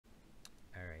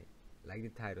like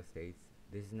the title states,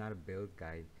 this is not a build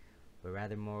guide, but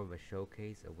rather more of a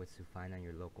showcase of what's to find on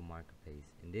your local marketplace.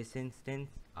 In this instance,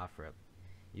 OfferUp.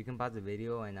 You can pause the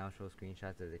video and I'll show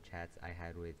screenshots of the chats I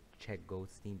had with Check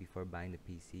Goldstein before buying the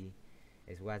PC,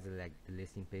 as well as the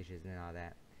listing pages and all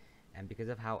that. And because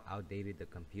of how outdated the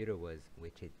computer was,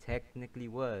 which it technically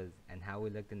was, and how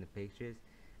it looked in the pictures,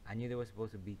 I knew there was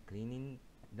supposed to be cleaning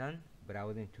done, but I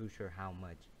wasn't too sure how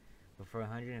much. But for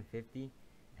 $150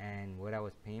 and what I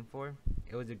was paying for,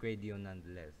 it was a great deal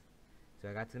nonetheless. So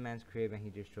I got to the man's crib and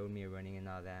he just showed me it running and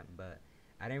all that, but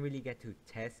I didn't really get to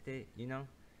test it, you know.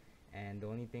 And the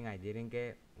only thing I didn't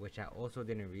get, which I also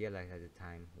didn't realize at the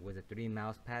time, was the 3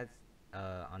 mouse pads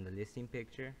on the listing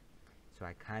picture. So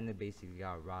I kind of basically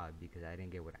got robbed because I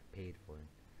didn't get what I paid for.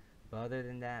 But other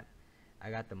than that, I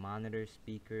got the monitor,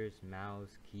 speakers,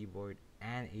 mouse, keyboard,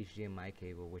 and HDMI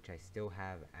cable, which I still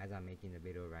have as I'm making the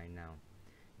video right now.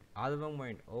 All of them were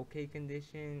in okay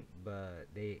condition, but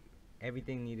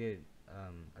everything needed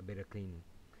a bit of cleaning.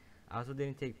 I also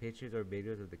didn't take pictures or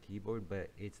videos of the keyboard, but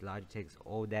it's Logitech's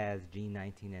old ass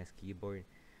G19S keyboard,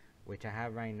 which I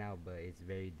have right now, but it's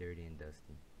very dirty and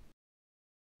dusty.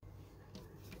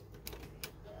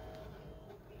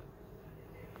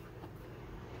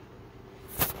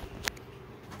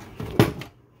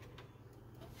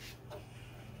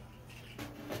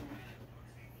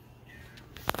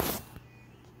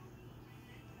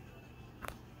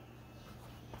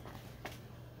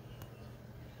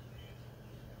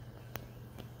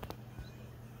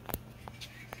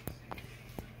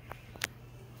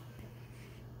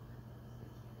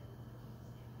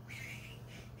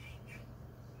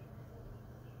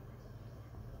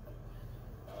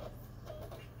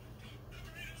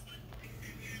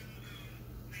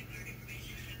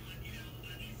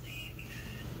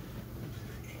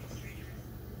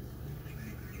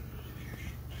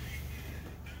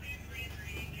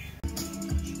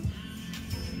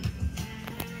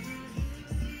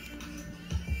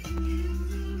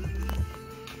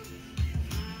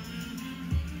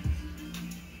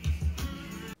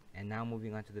 Now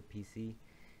moving on to the PC,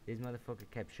 this motherfucker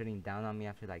kept shutting down on me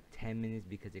after like 10 minutes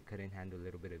because it couldn't handle a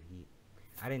little bit of heat.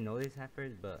 I didn't know this at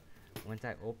first, but once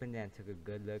I opened it and took a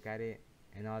good look at it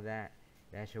and all that,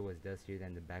 that shit was dustier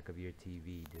than the back of your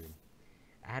TV, dude.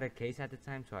 I had a case at the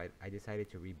time, so I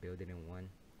decided to rebuild it in one.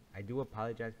 I do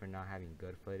apologize for not having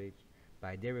good footage, but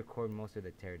I did record most of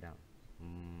the teardown.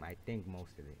 I think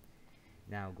most of it.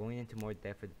 Now, going into more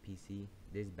depth for the PC,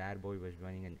 this bad boy was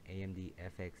running an AMD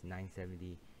Fx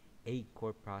 970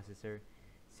 8-core processor,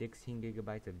 16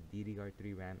 gigabytes of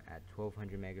DDR3 RAM at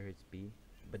 1200 MHz speed,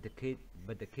 but the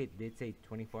kit did say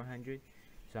 2400,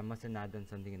 so I must have not done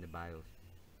something in the BIOS.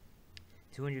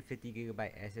 250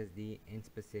 gigabyte SSD in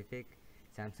specific,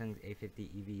 Samsung's A50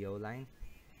 EVO line,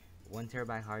 1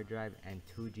 terabyte hard drive, and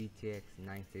 2 GTX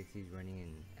 960s running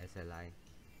in SLI,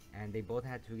 and they both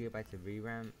had 2 gigabytes of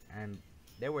VRAM, and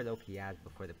they were low-key ass,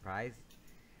 but for the price,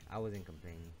 I wasn't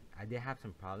complaining. I did have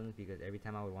some problems because every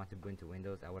time I would want to boot into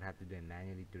Windows, I would have to do it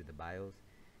manually through the BIOS,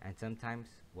 and sometimes,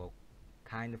 well,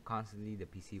 kind of constantly, the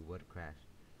PC would crash.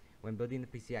 When building the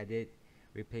PC, I did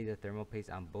replace the thermal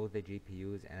paste on both the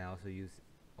GPUs, and I also used,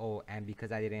 and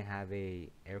because I didn't have a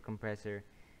air compressor,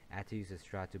 I had to use a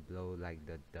straw to blow like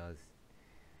the dust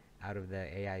out of the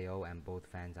AIO and both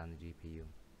fans on the GPU.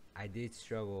 I did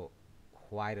struggle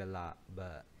quite a lot,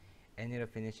 but ended up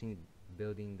finishing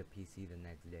building the PC the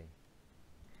next day.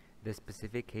 The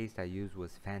specific case I used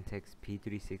was Phanteks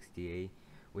P360A,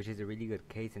 which is a really good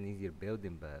case and easy to build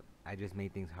in, but I just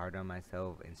made things hard on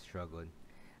myself and struggled.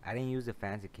 I didn't use the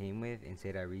fans it came with,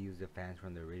 instead I reused the fans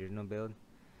from the original build,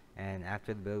 and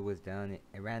after the build was done,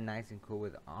 it ran nice and cool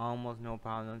with almost no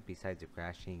problems besides the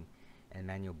crashing and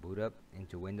manual boot up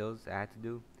into Windows I had to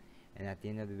do. And at the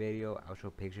end of the video, I'll show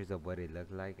pictures of what it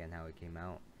looked like and how it came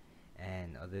out.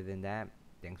 And other than that,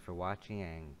 thanks for watching,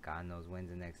 and God knows when's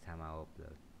the next time I'll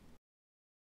upload.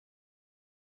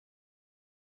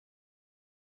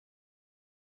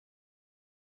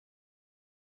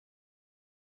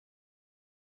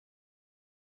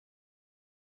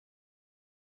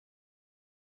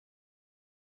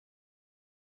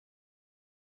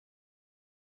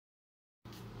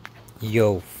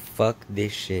 Yo, fuck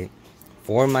this shit.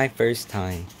 For my first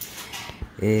time.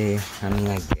 I mean,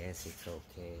 I guess it's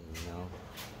okay, you know.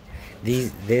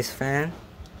 This fan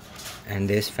and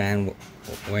this fan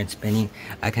weren't spinning.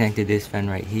 I connected this fan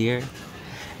right here,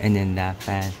 and then that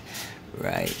fan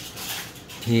right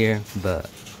here. But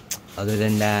other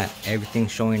than that,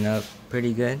 everything's showing up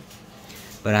pretty good.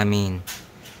 But I mean,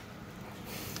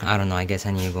 I don't know. I guess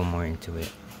I need to go more into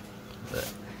it.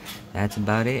 But that's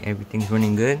about it. Everything's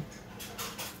running good.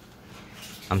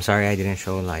 I'm sorry I didn't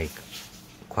show like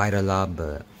quite a lot,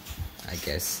 but I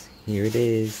guess here it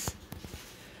is.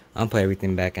 I'll put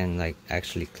everything back and like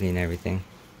actually clean everything.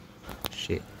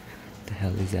 Shit, what the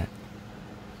hell is that?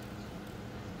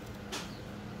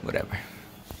 Whatever.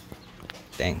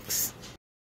 Thanks.